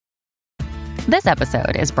This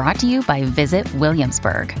episode is brought to you by Visit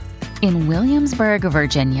Williamsburg. In Williamsburg,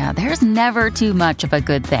 Virginia, there's never too much of a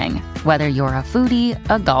good thing. Whether you're a foodie,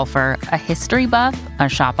 a golfer, a history buff, a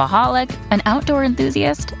shopaholic, an outdoor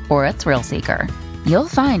enthusiast, or a thrill seeker, you'll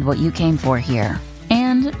find what you came for here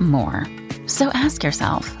and more. So ask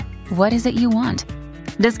yourself, what is it you want?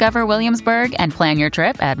 Discover Williamsburg and plan your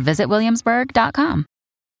trip at visitwilliamsburg.com.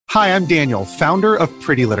 Hi, I'm Daniel, founder of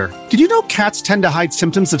Pretty Litter. Did you know cats tend to hide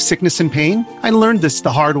symptoms of sickness and pain? I learned this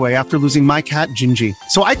the hard way after losing my cat, Gingy.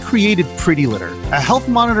 So I created Pretty Litter, a health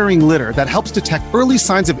monitoring litter that helps detect early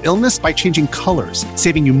signs of illness by changing colors,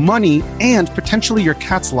 saving you money and potentially your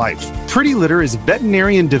cat's life. Pretty Litter is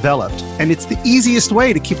veterinarian developed, and it's the easiest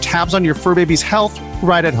way to keep tabs on your fur baby's health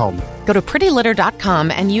right at home. Go to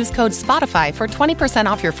prettylitter.com and use code SPOTIFY for 20%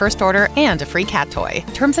 off your first order and a free cat toy.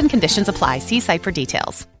 Terms and conditions apply. See site for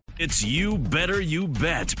details. It's You Better You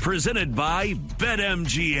Bet, presented by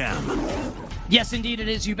BetMGM. Yes, indeed it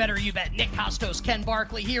is You Better You Bet. Nick Costos, Ken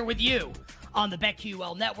Barkley here with you on the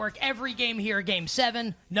BetQL Network. Every game here, Game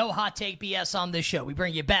 7. No hot take BS on this show. We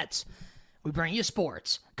bring you bets. We bring you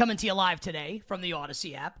sports. Coming to you live today from the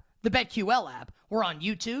Odyssey app, the BetQL app. We're on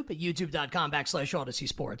YouTube at youtube.com/Odyssey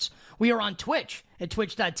Sports. We are on Twitch at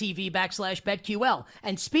twitch.tv/BetQL.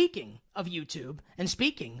 And speaking of YouTube and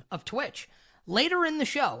speaking of Twitch, later in the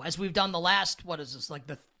show, as we've done the last, what is this,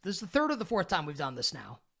 this is the third or the fourth time we've done this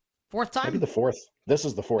now? Fourth time? Maybe the fourth. This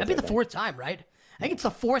is the fourth. Maybe the fourth time, right? I think it's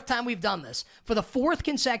the fourth time we've done this. For the fourth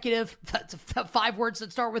consecutive, 5 words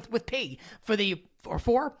that start with P, or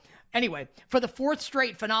four? Anyway, for the fourth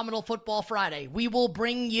straight Phenomenal Football Friday, we will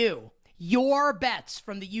bring you your bets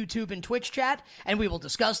from the YouTube and Twitch chat, and we will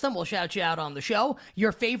discuss them. We'll shout you out on the show.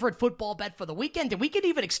 Your favorite football bet for the weekend, and we could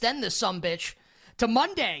even extend this sumbitch to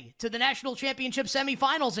Monday, to the national championship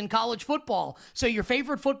semifinals in college football. So your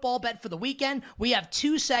favorite football bet for the weekend. We have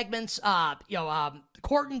 2 segments,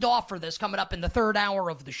 cordoned off for this coming up in the third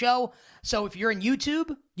hour of the show. So if you're in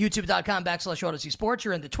YouTube, youtube.com/Odyssey Sports,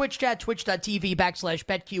 you're in the Twitch chat,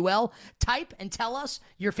 twitch.tv/BetQL, type and tell us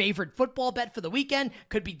your favorite football bet for the weekend.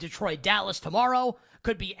 Could be Detroit, Dallas tomorrow.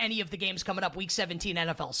 Could be any of the games coming up Week 17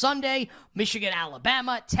 NFL Sunday, Michigan,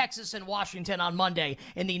 Alabama, Texas, and Washington on Monday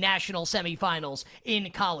in the national semifinals in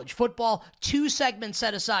college football. 2 segments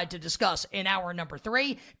set aside to discuss in hour number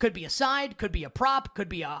 3. Could be a side, could be a prop, could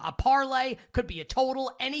be a parlay, could be a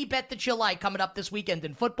total. Any bet that you like coming up this weekend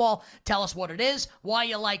in football. Tell us what it is, why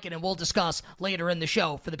you like it, and we'll discuss later in the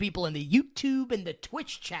show. For the people in the YouTube and the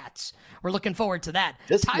Twitch chats, we're looking forward to that.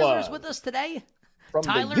 Tyler's with us today.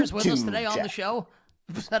 Tyler's with us today on the show.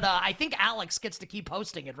 But I think Alex gets to keep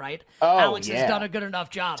hosting it, right? Oh, Alex yeah. has done a good enough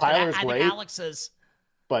job. Tyler's I think great. Alex is.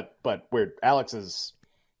 But we're Alex is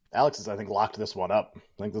I think locked this one up. I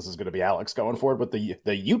think this is going to be Alex going forward with the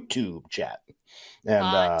YouTube chat, and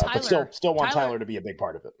but still want Tyler to be a big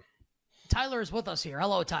part of it. Tyler is with us here.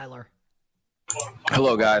 Hello, Tyler.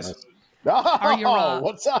 Hello, guys. Oh,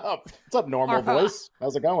 what's up? What's up, normal voice?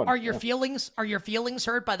 How's it going? Are your feelings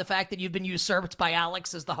hurt by the fact that you've been usurped by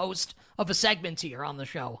Alex as the host of a segment here on the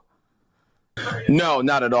show? No,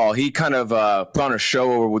 not at all. He kind of put on a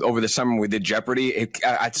show over the summer when we did Jeopardy.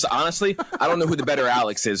 Honestly, I don't know who the better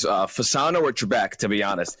Alex is, Fasano or Trebek, to be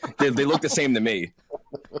honest. They look the same to me.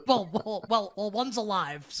 Well, one's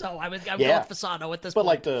alive, so I would go with Fasano at this point.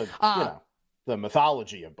 But like the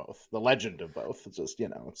mythology of both, the legend of both. It's just,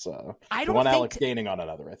 it's one Alex gaining on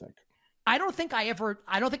another, I think. I don't think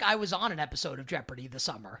I was on an episode of Jeopardy this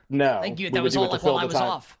summer. No. I think that was all like while I was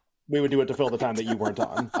off. We would do it to fill the time that you weren't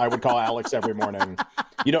on. I would call Alex every morning.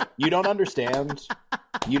 You don't understand.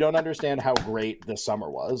 You don't understand how great this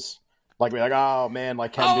summer was. Like, we're like, oh man,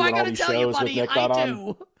 like Ken doing all these shows with Nick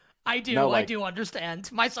on. I do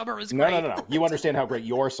understand. My summer was great. No. You understand how great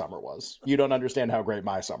your summer was. You don't understand how great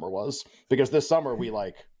my summer was. Because this summer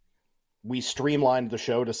we streamlined the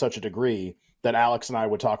show to such a degree that Alex and I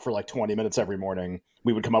would talk for like 20 minutes every morning.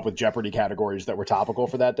 We would come up with Jeopardy categories that were topical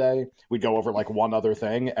for that day. We'd go over like one other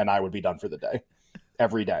thing, and I would be done for the day.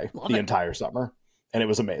 Every day, entire summer. And it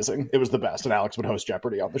was amazing. It was the best. And Alex would host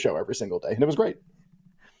Jeopardy on the show every single day. And it was great.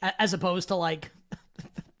 As opposed to like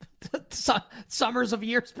summers of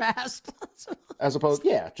years past. As opposed,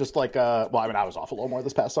 just like, I was off a little more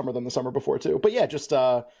this past summer than the summer before too. But yeah, just,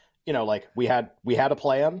 like we had a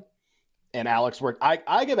plan. And Alex worked.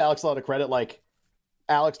 I give Alex a lot of credit. Like,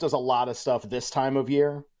 Alex does a lot of stuff this time of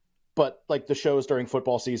year, but like the shows during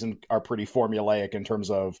football season are pretty formulaic in terms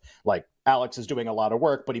of like Alex is doing a lot of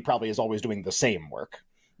work, but he probably is always doing the same work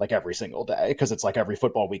like every single day because it's like every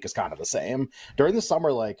football week is kind of the same. During the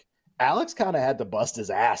summer, like Alex kind of had to bust his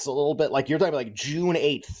ass a little bit. Like you're talking like June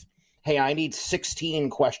 8th. Hey, I need 16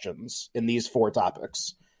 questions in these 4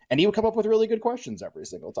 topics. And he would come up with really good questions every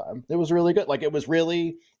single time. It was really good. Like, it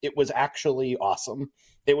was actually awesome.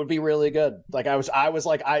 It would be really good. Like, I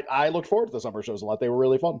looked forward to the summer shows a lot. They were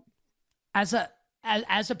really fun. As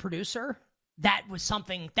a producer, that would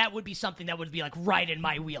be something that would be like right in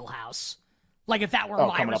my wheelhouse. Like, if that were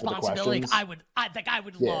my responsibility, I would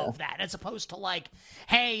love that, as opposed to like,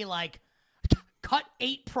 hey, like, cut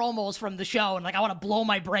 8 promos from the show and like, I want to blow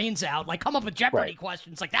my brains out. Like, come up with Jeopardy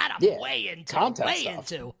questions like that. I'm way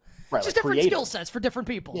into. Right, just like different skill sets for different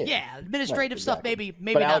people. Yeah, administrative stuff, maybe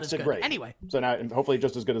but not Alex as good. Great. Anyway. So now, hopefully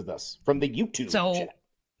just as good as this from the YouTube chat.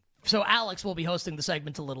 So Alex will be hosting the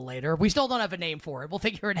segment a little later. We still don't have a name for it. We'll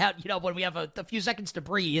figure it out, when we have a few seconds to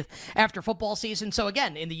breathe after football season. So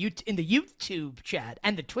again, in the YouTube chat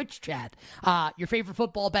and the Twitch chat, your favorite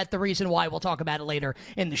football bet, the reason why, we'll talk about it later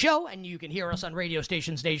in the show. And you can hear us on radio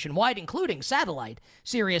stations nationwide, including satellite,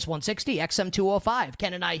 Sirius 160, XM 205.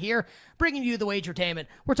 Ken and I here, bringing you the Wagertainment.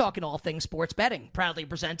 We're talking all things sports betting. Proudly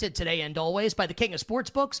presented today and always by the king of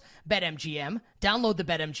sportsbooks, BetMGM. Download the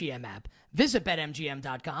BetMGM app. Visit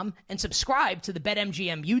BetMGM.com and subscribe to the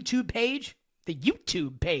BetMGM YouTube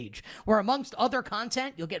page, where amongst other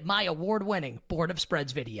content, you'll get my award-winning Board of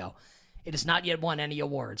Spreads video. It has not yet won any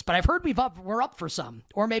awards, but I've heard we're up for some,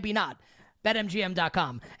 or maybe not.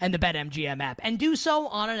 BetMGM.com and the BetMGM app, and do so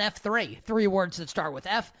on an F3. 3 words that start with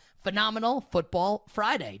F. Phenomenal Football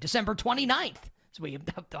Friday, December 29th. So we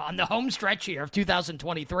on the home stretch here of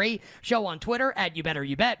 2023. Show on Twitter at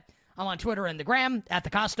YouBetterYouBet. I'm on Twitter and the Gram at the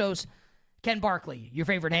Costos. Ken Barkley, your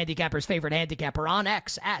favorite handicapper's favorite handicapper, on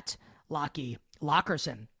X at Lockie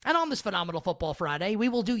Lockerson. And on this Phenomenal Football Friday, we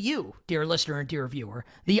will do you, dear listener and dear viewer,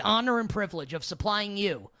 the honor and privilege of supplying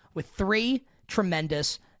you with 3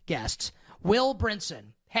 tremendous guests. Will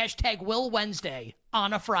Brinson, hashtag Will Wednesday,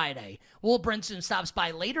 on a Friday. Will Brinson stops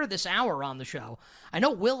by later this hour on the show. I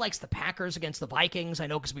know Will likes the Packers against the Vikings. I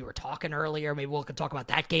know because we were talking earlier. Maybe Will can talk about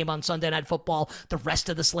that game on Sunday Night Football. The rest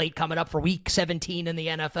of the slate coming up for Week 17 in the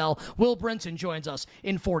NFL. Will Brinson joins us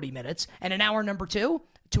in 40 minutes. And in hour number 2,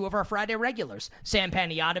 2 of our Friday regulars. Sam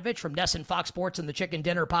Panayotovich from Nesson Fox Sports and the Chicken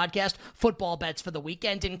Dinner podcast. Football bets for the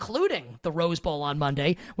weekend, including the Rose Bowl on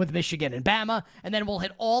Monday with Michigan and Bama. And then we'll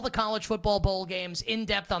hit all the college football bowl games in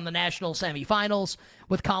depth on the national semifinals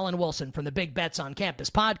with Colin Wilson from the Big Bets on Campus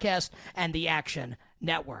podcast and the Action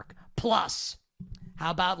Network. Plus,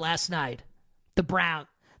 how about last night? The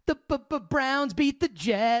Browns beat the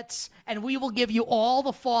Jets, and we will give you all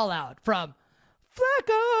the fallout from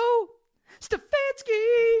Flacco, Stefanski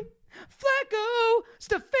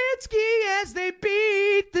as they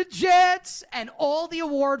beat the Jets, and all the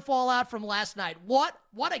award fallout from last night. What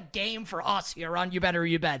a game for us here on You Better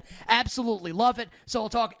You Bet. Absolutely love it. So we'll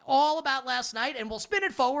talk all about last night, and we'll spin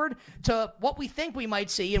it forward to what we think we might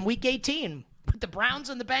see in Week 18 with the Browns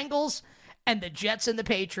and the Bengals and the Jets and the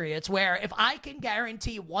Patriots, where if I can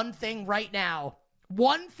guarantee one thing right now,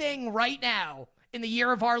 in the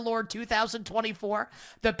year of our Lord 2024,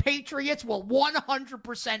 the Patriots will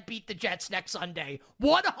 100% beat the Jets next Sunday.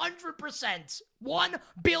 100%.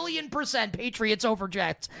 1,000,000,000% Patriots over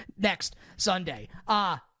Jets next Sunday.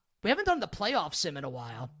 We haven't done the playoff sim in a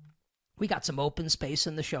while. We got some open space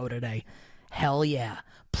in the show today. Hell yeah.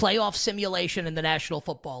 Playoff simulation in the National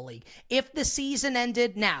Football League. If the season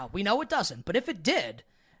ended now, we know it doesn't, but if it did,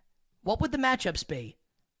 what would the matchups be?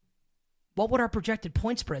 What would our projected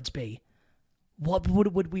point spreads be? What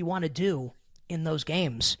would we want to do in those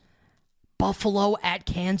games? Buffalo at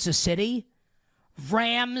Kansas City?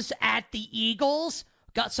 Rams at the Eagles?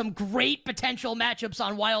 Got some great potential matchups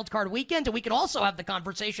on Wild Card Weekend. And we can also have the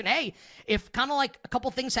conversation, hey, if kind of like a couple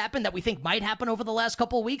things happen that we think might happen over the last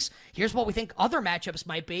couple of weeks, here's what we think other matchups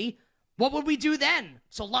might be. What would we do then?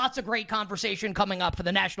 So lots of great conversation coming up for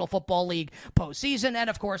the National Football League postseason.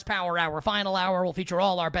 And, of course, Power Hour, Final Hour will feature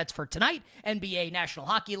all our bets for tonight. NBA, National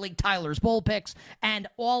Hockey League, Tyler's Bowl picks, and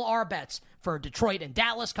all our bets for Detroit and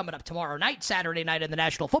Dallas coming up tomorrow night, Saturday night in the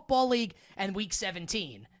National Football League, and Week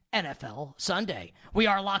 17, NFL Sunday. We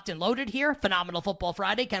are locked and loaded here. Phenomenal Football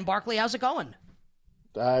Friday. Ken Barkley, how's it going?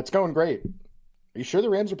 It's going great. Are you sure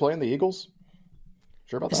the Rams are playing the Eagles?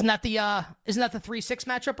 Sure about that? Isn't that the 3-6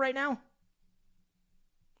 matchup right now?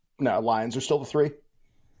 No, Lions are still the 3.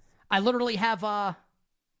 I literally have I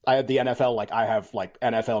have the NFL, I have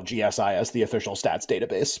NFL GSI as the official stats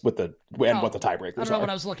database with what the tiebreakers are. I don't know what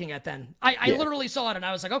I was looking at then. I literally saw it and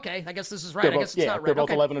I was like, okay, I guess this is right. I guess it's not right. They're both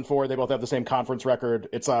 11-4. They both have the same conference record.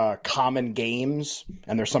 It's common games,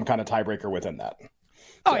 and there's some kind of tiebreaker within that.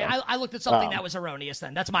 Oh, yeah, I looked at something that was erroneous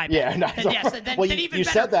then. That's my opinion. Yeah, no, yes, then well, even you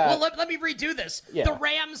better. said that. Well, let me redo this. Yeah. The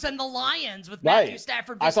Rams and the Lions with Matthew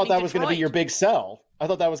Stafford I thought that was going to be your big sell. I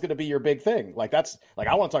thought that was going to be your big thing. Like that's like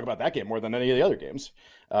I want to talk about that game more than any of the other games.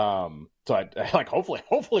 So I like hopefully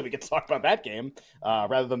we get to talk about that game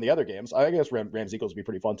rather than the other games. I guess Rams Eagles would be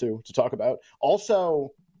pretty fun too to talk about.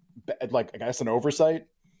 Also, like I guess an oversight.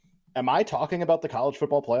 Am I talking about the college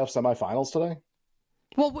football playoff semifinals today?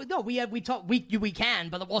 Well, no, we can,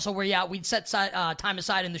 but also we'd set time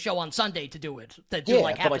aside in the show on Sunday to do it.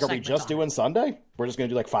 Are we just doing Sunday? We're just going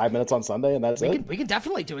to do like 5 minutes on Sunday, and that's it. We can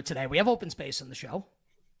definitely do it today. We have open space in the show.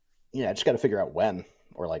 Yeah, I just got to figure out when,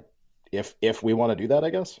 or like if we want to do that, I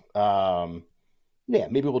guess. Yeah,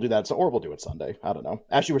 maybe we'll do that, or we'll do it Sunday. I don't know.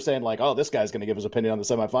 As you were saying, like, oh, this guy's going to give his opinion on the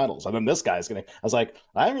semifinals, and then this guy's going to. I was like,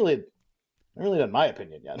 I haven't really done my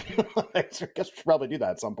opinion yet. I guess we should probably do that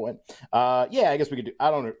at some point. Yeah, I guess we could do.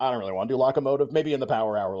 I don't really want to do Locomotive. Maybe in the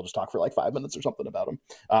Power Hour we'll just talk for like 5 minutes or something about them,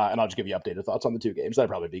 and I'll just give you updated thoughts on the two games. That'd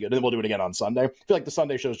probably be good. And then we'll do it again on Sunday. I feel like the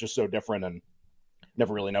Sunday show is just so different, and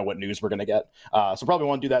never really know what news we're gonna get. So probably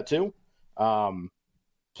want to do that too.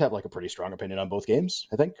 Have like a pretty strong opinion on both games,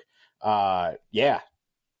 I think. Yeah.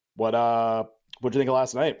 What'd you think of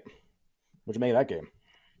last night? What'd you make of that game?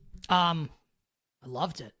 I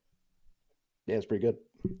loved it. Yeah, it's pretty good.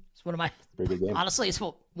 It's one of my pretty good game. Honestly,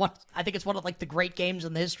 I think it's one of like the great games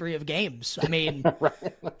in the history of games. I mean,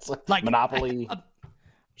 right. Like Monopoly,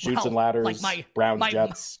 Shoots and Ladders, like Browns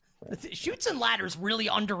Jets. Shoots and Ladders, really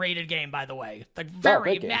underrated game, by the way. Like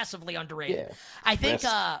very massively underrated. Yeah. I think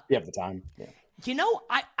Risk. You have the time. Yeah. You know,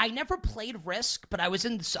 I never played Risk, but I was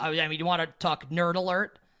in. I mean, you want to talk nerd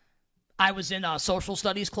alert? I was in a social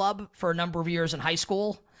studies club for a number of years in high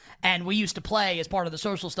school. And we used to play, as part of the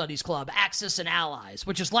social studies club, Axis and Allies,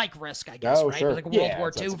 which is like Risk, I guess, right? Sure. Like a World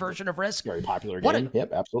War II version of Risk. Very popular game.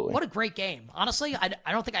 Yep, absolutely. What a great game. Honestly,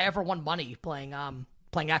 I don't think I ever won money playing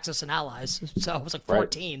Axis and Allies. So I was like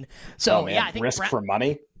 14. Right. So, yeah, I think Risk for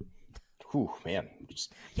money? Whew, man.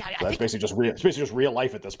 That's basically just real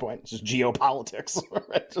life at this point. It's just geopolitics.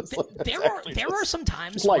 There are some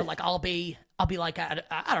times where like I'll be like at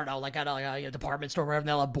a department store where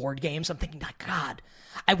they'll have board games. I'm thinking, like, God,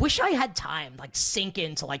 I wish I had time like sink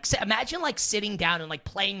into like imagine like sitting down and like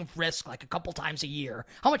playing Risk like a couple times a year.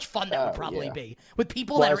 How much fun that would probably be with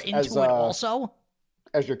people that are into it also.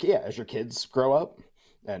 As your kids grow up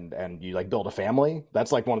and you like build a family,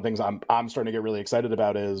 that's like one of the things I'm starting to get really excited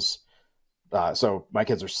about is. So my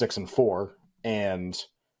kids are 6 and 4, and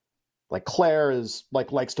like Claire is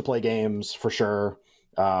like likes to play games for sure,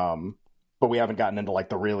 but we haven't gotten into like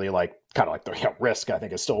the really like kind of like the Risk. I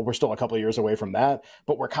think we're still a couple of years away from that,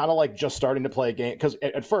 but we're kind of like just starting to play a game because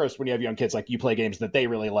at first when you have young kids, like you play games that they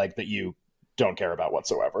really like that you don't care about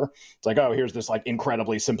whatsoever. It's like, oh, here's this like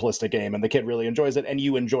incredibly simplistic game, and the kid really enjoys it, and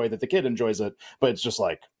you enjoy that the kid enjoys it, but it's just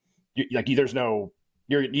like there's no.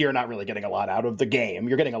 You're not really getting a lot out of the game.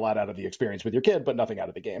 You're getting a lot out of the experience with your kid, but nothing out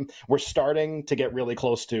of the game. We're starting to get really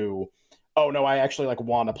close to, oh no, I actually like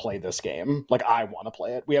want to play this game. Like I want to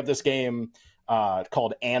play it. We have this game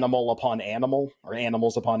called Animal Upon Animal or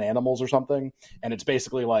Animals Upon Animals or something. And it's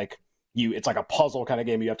basically like it's like a puzzle kind of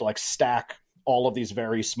game. You have to like stack all of these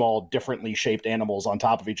very small, differently shaped animals on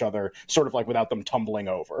top of each other, sort of like without them tumbling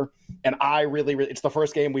over. And I really, it's the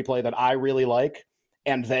first game we play that I really like.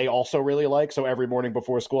 And they also really like. So every morning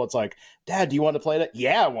before school, it's like, Dad, do you want to play that?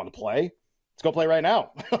 Yeah, I want to play. Let's go play right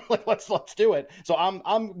now. Like, let's do it. So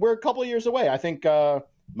we're a couple of years away. I think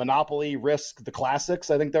Monopoly, Risk, the classics.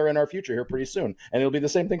 I think they're in our future here pretty soon, and it'll be the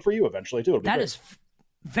same thing for you eventually too. That is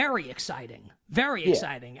very exciting. Very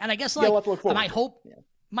exciting. And I guess like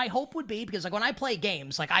my hope would be because like when I play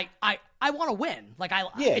games, like I want to win. Like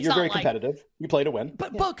you're very competitive. You play to win.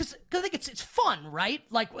 But because I think it's fun, right?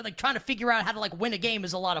 Like trying to figure out how to like win a game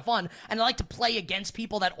is a lot of fun, and I like to play against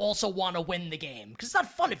people that also want to win the game because it's not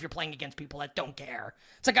fun if you're playing against people that don't care.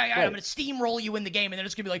 It's like I'm going to steamroll you in the game, and then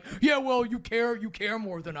it's going to be like, yeah, well, you care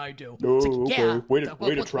more than I do. No, it's like, okay. Yeah,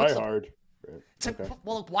 way to try hard. It's like,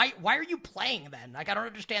 well, why are you playing then? Like I don't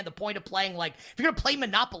understand the point of playing. Like if you're going to play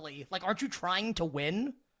Monopoly, like aren't you trying to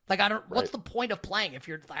win? Like what's the point of playing if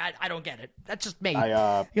you're? I don't get it. That's just me.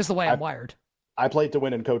 Here's the way I'm wired. I played to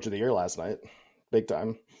win in Coach of the Year last night, big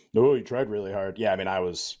time. No, you tried really hard. Yeah, I mean,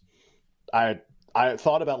 I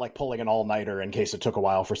thought about like pulling an all-nighter in case it took a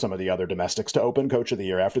while for some of the other domestics to open Coach of the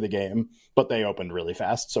Year after the game, but they opened really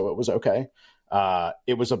fast, so it was okay.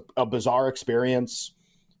 It was a bizarre experience.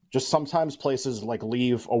 Just sometimes places like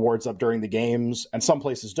leave awards up during the games, and some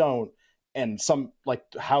places don't. and some like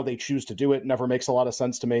how they choose to do it never makes a lot of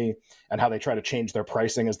sense to me, and how they try to change their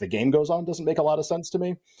pricing as the game goes on doesn't make a lot of sense to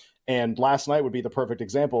me. And last night would be the perfect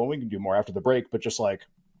example, and we can do more after the break, but just like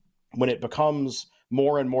when it becomes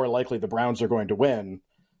more and more likely the Browns are going to win,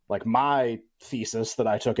 like my thesis that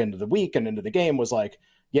I took into the week and into the game was like,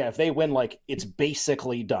 yeah, if they win, like it's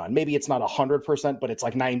basically done. Maybe it's not 100%, but it's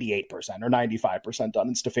like 98% or 95% done,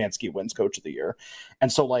 and Stefanski wins Coach of the Year. And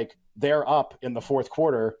so like they're up in the fourth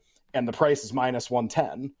quarter and the price is minus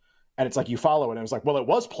 110. And it's like you follow it, and it's like, well, it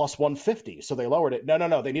was plus 150, so they lowered it.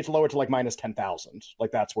 No, they need to lower it to like minus 10,000.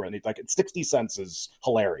 Like that's where like 60 cents is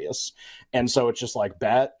hilarious. And so it's just like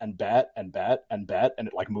bet and bet and bet and bet, and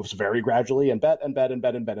it like moves very gradually, and bet and bet and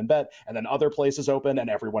bet and bet and bet, and then other places open and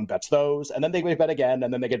everyone bets those, and then they bet again,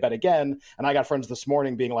 and then they get bet again. And I got friends this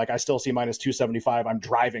morning being like, I still see minus 275. I'm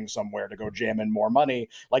driving somewhere to go jam in more money.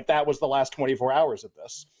 Like that was the last 24 hours of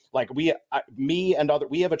this. Like we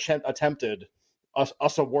have attempted.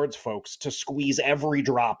 Us awards folks to squeeze every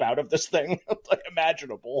drop out of this thing like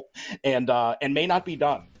imaginable, and may not be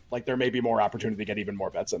done. Like there may be more opportunity to get even more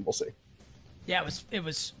bets, and we'll see. Yeah, it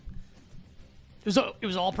was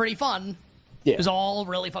all pretty fun. Yeah. It was all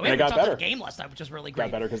really fun. And it got better. The game last night, which was really great.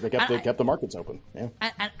 Got better because they kept the markets open. Yeah.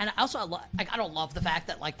 And also, I don't love the fact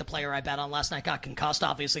that like the player I bet on last night got concussed.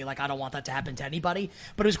 Obviously, like I don't want that to happen to anybody.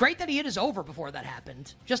 But it was great that he hit his over before that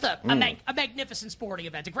happened. Just a magnificent sporting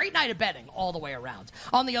event. A great night of betting all the way around.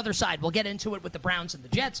 On the other side, we'll get into it with the Browns and the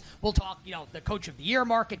Jets. We'll talk, the Coach of the Year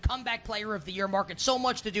market, comeback player of the year market. So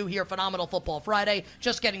much to do here. Phenomenal Football Friday.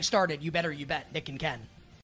 Just getting started. You better you bet. Nick and Ken.